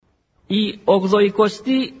Η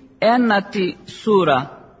 89η σούρα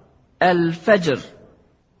Al-Fajr,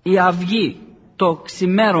 η αυγή, το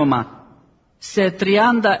ξημέρωμα, σε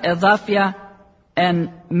 30 εδάφια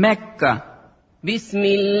εν Μέκκα.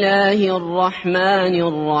 Μπισμillahir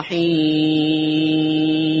Rahmanir Rahim.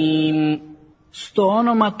 Στο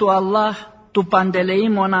όνομα του Αλλάχ, του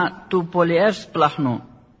Παντελεήμονα, του Πολυεύσπλαχνου.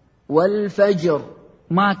 Wal-Fajr.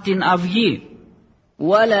 Μα την αυγή.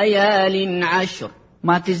 Walayalin 'ashr.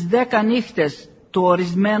 Μα τις 10 νύχτες του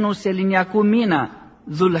ορισμένου σεληνιακού μήνα,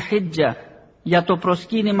 Dhul-Hijjah, για το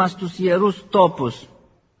προσκύνημα στους ιερούς τόπους.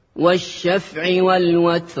 Wash-shaf'i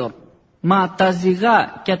wal-watr. Μα τα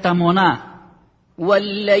ζυγά και τα μονά.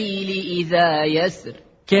 Wal-layli idha yasr.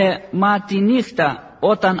 Και μα τη νύχτα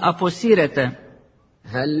όταν αποσύρεται.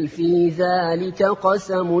 Hal fi dhalika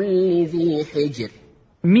qasamun lidhi hijr.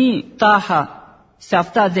 Μη τάχα, σε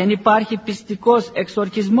αυτά δεν υπάρχει πιστικός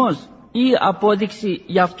εξορκισμός ή απόδειξη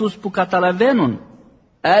για αυτούς που καταλαβαίνουν.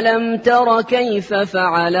 Alam tara kayfa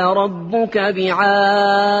fa'ala rabbuka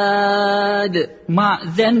bi'ad. Μα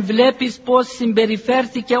δεν βλέπεις πώς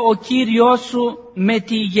συμπεριφέρθηκε ο Κύριος σου με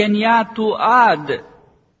τη γενιά του Άντ.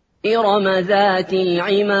 Irama dhatil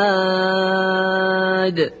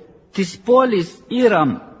 'imad. Της πόλης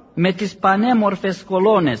Ήραμ με τις πανέμορφες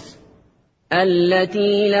κολόνες.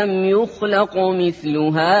 التي لم يخلق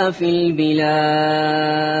مثلها في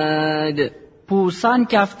البلاد. Που σαν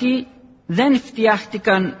κι αυτοί δεν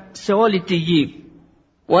φτιάχτηκαν σε όλη τη γη.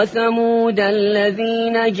 وثمود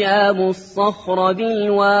الذين جابوا الصخر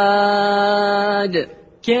بالواد.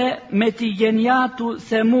 Και με τη γενιά του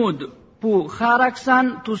Θεμούντ που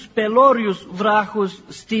χάραξαν τους πελώριους βράχους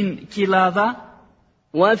στην κοιλάδα.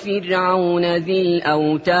 وفرعون ذي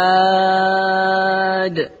الأوتاد.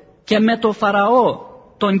 Και με το Φαραώ,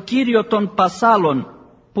 τον κύριο των πασάλων,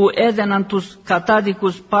 που έδαιναν τους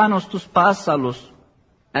κατάδικους πάνω στους πάσαλους.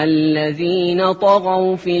 الذين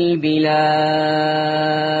طغوا في البلاد.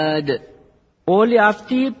 Όλοι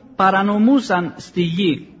αυτοί παρανομούσαν στη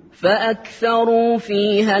γη. فأكثروا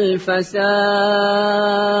فيها الفساد.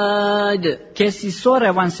 Και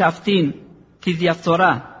συσσόρευαν σε αυτήν τη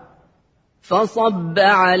διαφθορά. فصب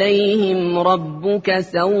عليهم ربك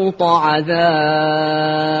سوط عذاب.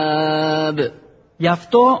 Γι'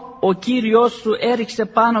 αυτό ο Κύριος σου έριξε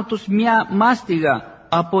πάνω τους μια μάστιγα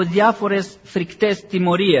από διάφορες φρικτές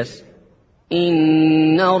τιμωρίες.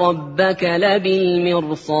 إن ربك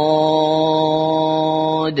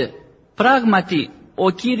لبالمرصاد. Πράγματι, ο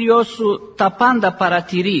Κύριος σου τα πάντα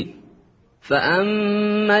παρατηρεί.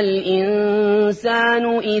 فأما الإنسان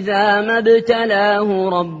إذا ما ابتلاه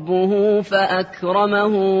ربه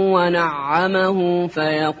فأكرمه ونعمه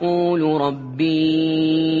فيقول ربي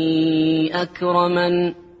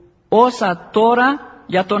أكرمن. Όσα τώρα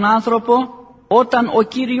για τον άνθρωπο, όταν ο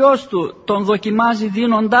Κύριος του τον δοκιμάζει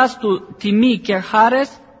δίνοντάς του τιμή και χάρες,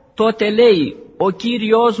 τότε λέει, ο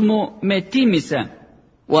Κύριος μου με τίμησε.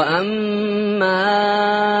 وأما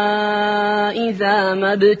إذا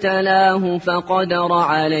ما ابتلاه فقدر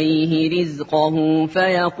عليه رزقه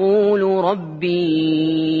فيقول ربي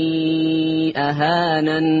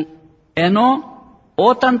أهانن. Ενώ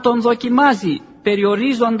όταν τον δοκιμάζει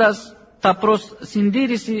περιορίζοντας τα προς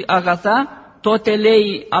συντήρηση αγαθά, τότε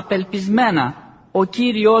λέει απελπισμένα, ο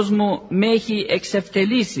Κύριος μου με έχει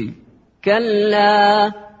εξευτελίσει.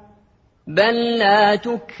 كلا بل لا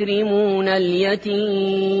تكرمون اليتيم.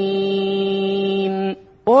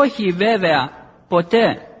 Όχι βέβαια,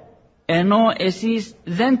 ποτέ, ενώ εσείς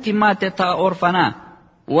δεν τιμάτε τα ορφανά.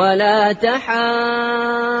 ولا تحاضون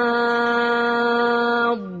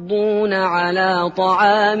على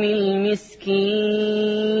طعام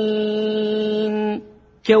المسكين.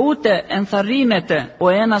 Και ούτε ενθαρρύνεται ο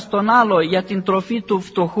ένας τον άλλο για την τροφή του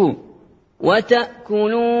φτωχού.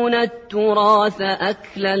 وتأكلون التراث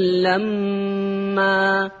أكلا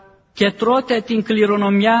لما. Και τρώτε την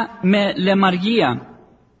κληρονομιά με λεμαργία.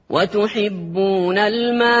 وتحبون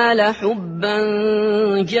المال حبا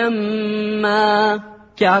جما.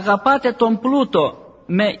 Και αγαπάτε τον πλούτο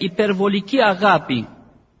με υπερβολική αγάπη.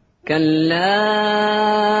 كلا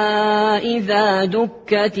إذا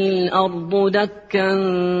دكت الأرض دكا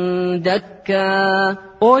دكا.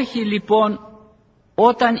 Όχι λοιπόν,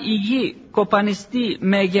 όταν η γη κοπανιστεί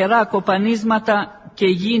με γερά κοπανίσματα και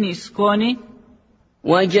γίνει σκόνη.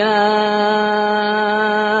 وجاء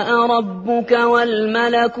ربك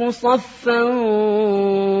والملك صفا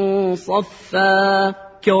صفا.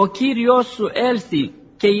 Και ο Κύριος σου έλθει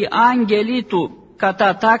και οι άγγελοι του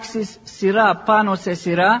κατά τάξεις σειρά πάνω σε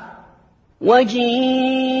σειρά. وجيء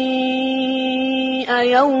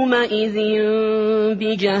يومئذ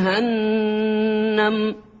بجهنم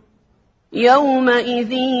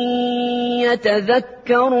يومئذ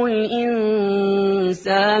يتذكر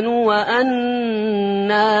الإنسان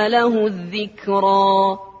وأنى له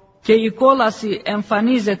الذكرى. Και η κόλαση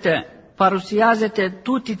εμφανίζεται, παρουσιάζεται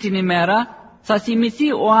τούτη την ημέρα, θα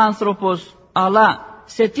θυμηθεί ο άνθρωπος, αλλά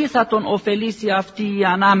σε τι θα τον ωφελήσει αυτή η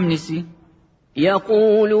ανάμνηση?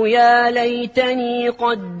 يقول يا ليتني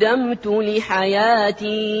قدمت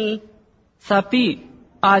لحياتي. Θα πει,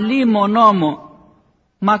 αλίμονό μου,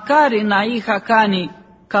 μακάρι να είχα κάνει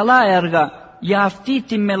καλά έργα για αυτή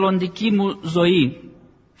τη μελλοντική μου ζωή.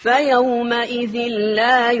 فيومئذ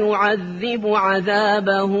لا يعذب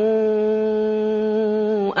عذابه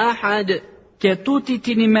أحد. Και τούτη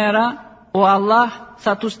την ημέρα ο Αλλάχ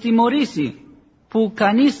θα τους τιμωρήσει, που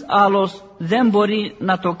κανείς άλλος δεν μπορεί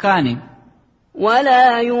να το κάνει.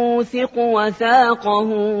 ولا يوثق وثاقه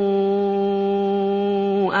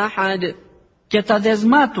أحد. Και τα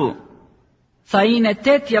δεσμά του θα είναι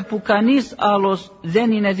τέτοια που κανείς άλλος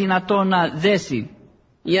δεν είναι δυνατό να δέσει.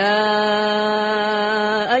 يا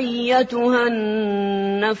أيتها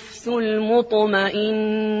النفس المطمئنة.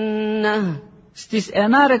 Στις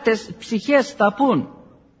ενάρετες ψυχές θα πούν,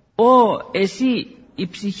 «Ω εσύ η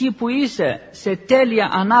ψυχή που είσαι σε τέλεια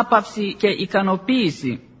ανάπαυση και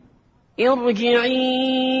ικανοποίηση, ارجعي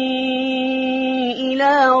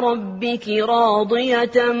إلى ربك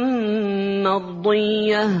راضية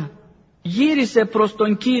مرضية. γύρισε προς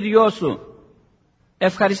τον Κύριό σου,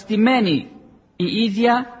 ευχαριστημένη η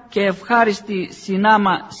ίδια και ευχάριστη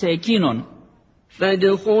συνάμα σε εκείνον.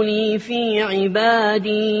 فادخلي في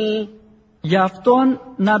عبادي. Γι' αυτόν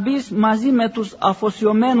να μπεις μαζί με τους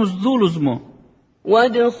αφοσιωμένους δούλους μου.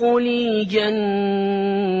 وادخلي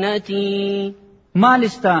جنتي.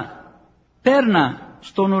 Μάλιστα, πέρνα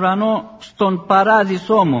στον ουρανό, στον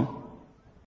παράδεισό μου.